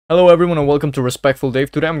Hello everyone and welcome to Respectful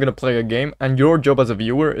Dave. Today I'm gonna play a game and your job as a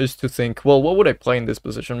viewer is to think, well, what would I play in this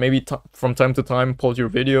position? Maybe from time to time pause your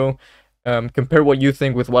video, compare what you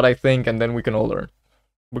think with what I think, and then we can all learn.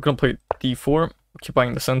 We're gonna play d4,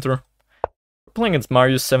 occupying the center. We're playing against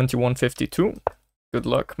Marius 7152. Good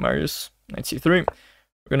luck, Marius. Knight c3.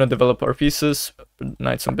 We're gonna develop our pieces,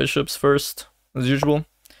 knights and bishops first, as usual.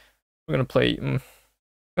 We're gonna play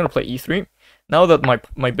e3. Now that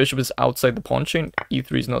my bishop is outside the pawn chain,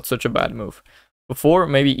 e3 is not such a bad move. Before,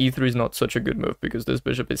 maybe e3 is not such a good move because this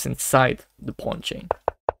bishop is inside the pawn chain.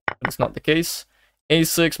 But it's not the case.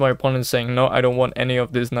 a6, my opponent is saying, no, I don't want any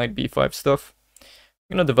of this knight b5 stuff.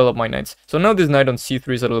 I'm gonna develop my knights. So now this knight on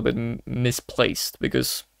c3 is a little bit misplaced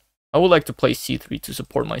because I would like to play c3 to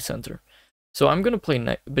support my center. So I'm gonna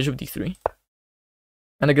play bishop d3.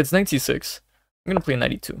 And against knight c6, I'm gonna play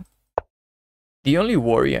knight e2. The only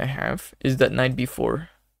worry I have is that knight b4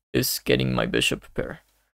 is getting my bishop pair.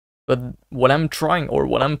 But what I'm trying, or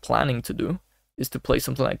what I'm planning to do, is to play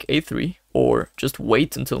something like a3, or just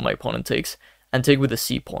wait until my opponent takes, and take with the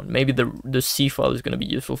c pawn. Maybe the c file is going to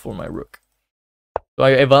be useful for my rook. So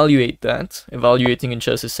I evaluate that. Evaluating in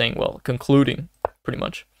chess is saying, well, concluding, pretty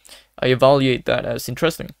much. I evaluate that as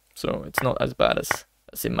interesting, so it's not as bad as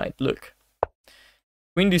it might look.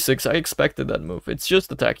 Queen d6, I expected that move. It's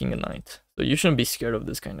just attacking a knight. So you shouldn't be scared of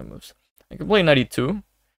this kind of moves. I can play knight e2,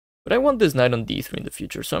 but I want this knight on d3 in the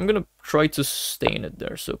future. So I'm going to try to stay in it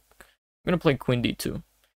there. So I'm going to play queen d2.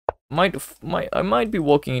 I might be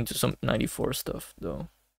walking into some knight e4 stuff, though.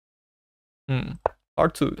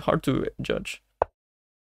 Hard to judge.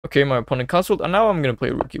 Okay, my opponent castled, and now I'm going to play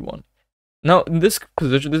rook e1. Now, in this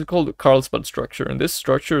position, this is called the Carlsbad structure. In this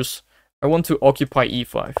structures, I want to occupy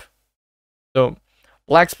e5. So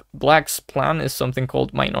Black's plan is something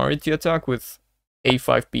called minority attack with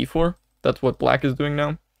a5, b4. That's what black is doing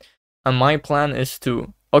now. And my plan is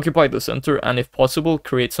to occupy the center and, if possible,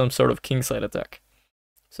 create some sort of kingside attack.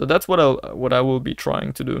 So that's what I will be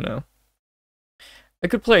trying to do now. I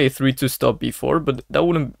could play a3 to stop b4, but that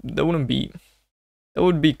would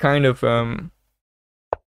be kind of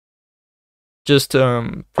just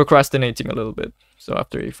procrastinating a little bit. So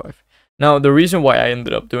after a5. Now the reason why I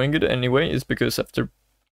ended up doing it anyway is because after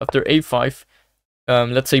a5,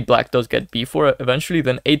 let's say black does get b4 eventually,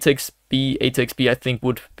 then a takes b, I think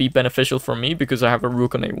would be beneficial for me because I have a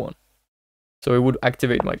rook on a1. So it would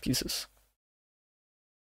activate my pieces.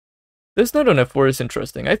 This knight on f4 is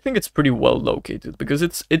interesting. I think it's pretty well located because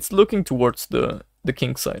it's looking towards the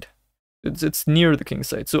king side. It's near the king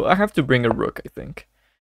side, so I have to bring a rook, I think.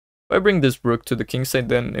 If I bring this rook to the king side,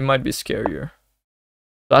 then it might be scarier.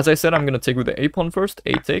 So as I said, I'm going to take with the a pawn first,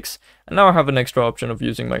 a takes, and now I have an extra option of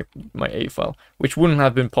using my a file, which wouldn't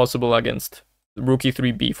have been possible against rook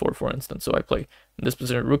e3, b4, for instance. So I play in this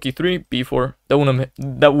position, rook e3, b4,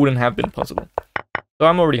 that wouldn't have been possible. So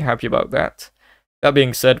I'm already happy about that. That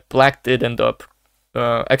being said, black did end up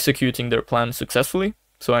executing their plan successfully,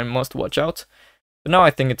 so I must watch out. But now I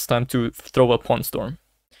think it's time to throw a pawn storm.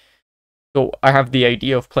 So I have the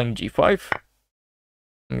idea of playing g5.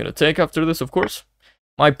 I'm going to take after this, of course.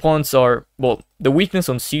 My pawns are, well, the weakness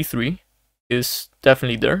on c3 is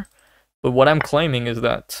definitely there. But what I'm claiming is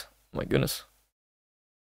that, oh my goodness.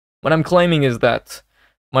 What I'm claiming is that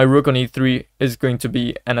my rook on e3 is going to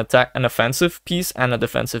be an offensive piece and a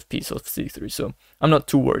defensive piece of c3. So I'm not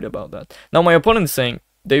too worried about that. Now my opponent is saying,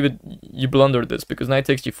 David, you blundered this because knight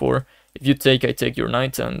takes g4. If you take, I take your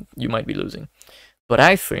knight and you might be losing. But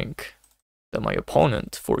I think that my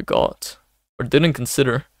opponent forgot or didn't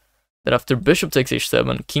consider that after bishop takes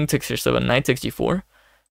h7, king takes h7, knight takes g4,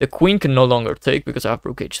 the queen can no longer take because I have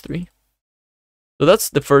rook h3. So that's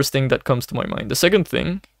the first thing that comes to my mind. The second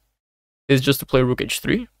thing is just to play rook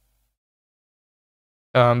h3.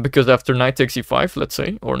 Because after knight takes e5, let's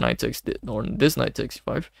say, or this knight takes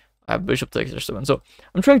e5, I have bishop takes h7. So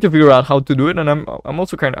I'm trying to figure out how to do it, and I'm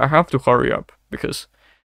also I have to hurry up because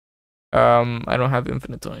I don't have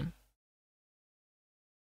infinite time.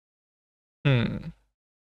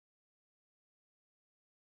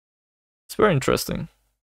 It's very interesting.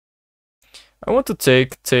 I want to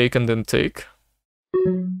take, and then take.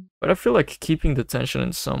 But I feel like keeping the tension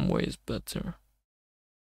in some way is better.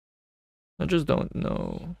 I just don't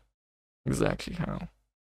know exactly how.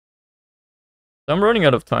 I'm running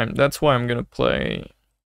out of time. That's why I'm gonna play...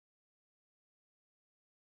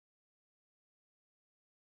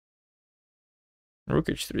 Rook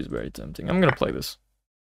h3 is very tempting. I'm gonna play this.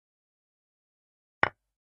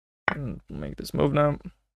 Make this move now.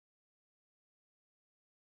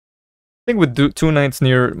 I think with two knights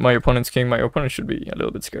near my opponent's king, my opponent should be a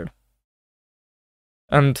little bit scared.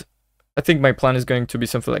 And I think my plan is going to be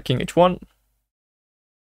something like king h1.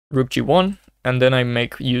 rook g1, and then I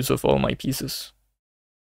make use of all my pieces.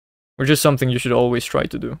 Which is something you should always try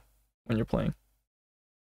to do when you're playing.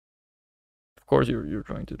 Of course you're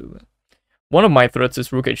trying to do that. One of my threats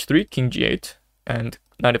is rook h3, king g8, and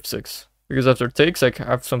knight f6. Because after takes, I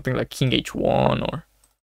have something like king h1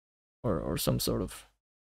 or some sort of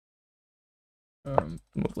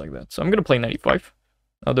move like that. So I'm gonna play knight e5.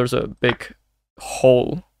 Now there's a big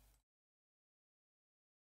hole.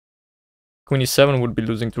 Queen e7 would be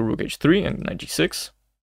losing to rook h3 and knight g6.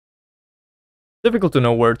 Difficult to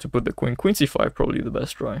know where to put the queen. Queen c5 probably the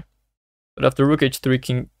best try. But after rook h3,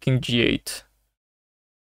 king g8,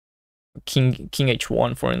 king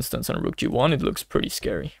h1 for instance, and rook g1, it looks pretty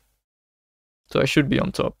scary. So I should be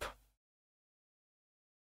on top.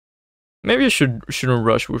 Maybe I shouldn't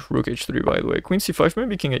rush with rook h3, by the way. Queen c5,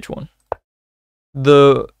 maybe king h1.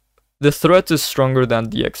 The threat is stronger than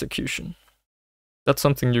the execution. That's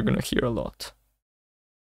something you're gonna hear a lot.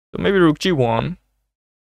 So maybe rook g1.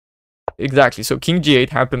 Exactly, so king g8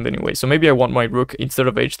 happened anyway. So maybe I want my rook, instead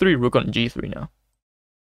of h3, rook on g3 now.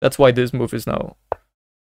 That's why this move is now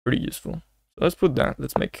pretty useful. So let's put that,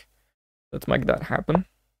 let's make that happen.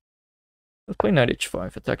 Let's play knight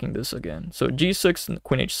h5, attacking this again. So g6 and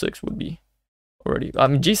queen h6 would be already... I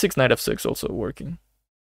mean, g6, knight f6 also working.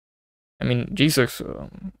 I mean,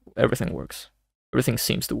 g6, everything works. Everything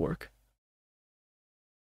seems to work.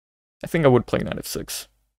 I think I would play knight f6,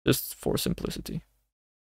 just for simplicity.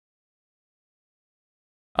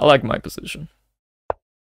 I like my position.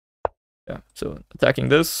 Yeah, so attacking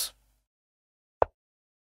this.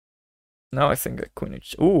 Now I think that queen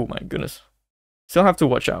h... Oh my goodness. Still have to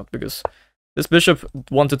watch out, because this bishop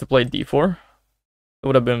wanted to play d4. That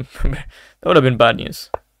would have been bad news.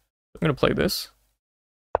 I'm gonna play this.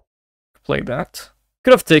 Play that.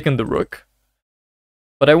 Could have taken the rook.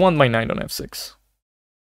 But I want my knight on f6.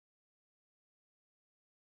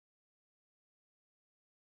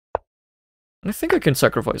 And I think I can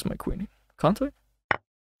sacrifice my queen. Can't I?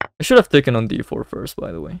 I should have taken on d4 first,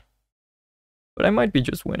 by the way. But I might be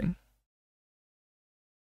just winning.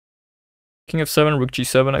 King f7, rook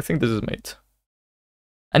g7, I think this is mate.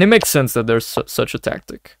 And it makes sense that there's such a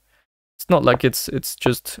tactic. It's not like it's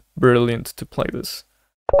just brilliant to play this.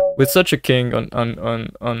 With such a king on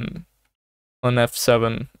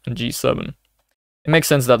f7 and g7, it makes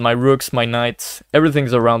sense that my rooks, my knights,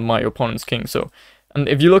 everything's around my opponent's king. So, and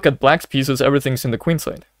if you look at black's pieces, everything's in the queen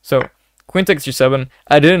side. So, queen takes g7,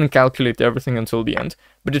 I didn't calculate everything until the end,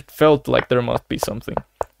 but it felt like there must be something.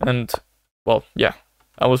 And, well, yeah,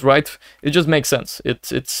 I was right. It just makes sense.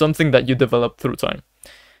 It's something that you develop through time.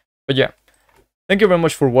 But yeah, thank you very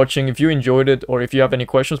much for watching. If you enjoyed it, or if you have any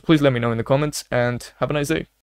questions, please let me know in the comments, and have a nice day.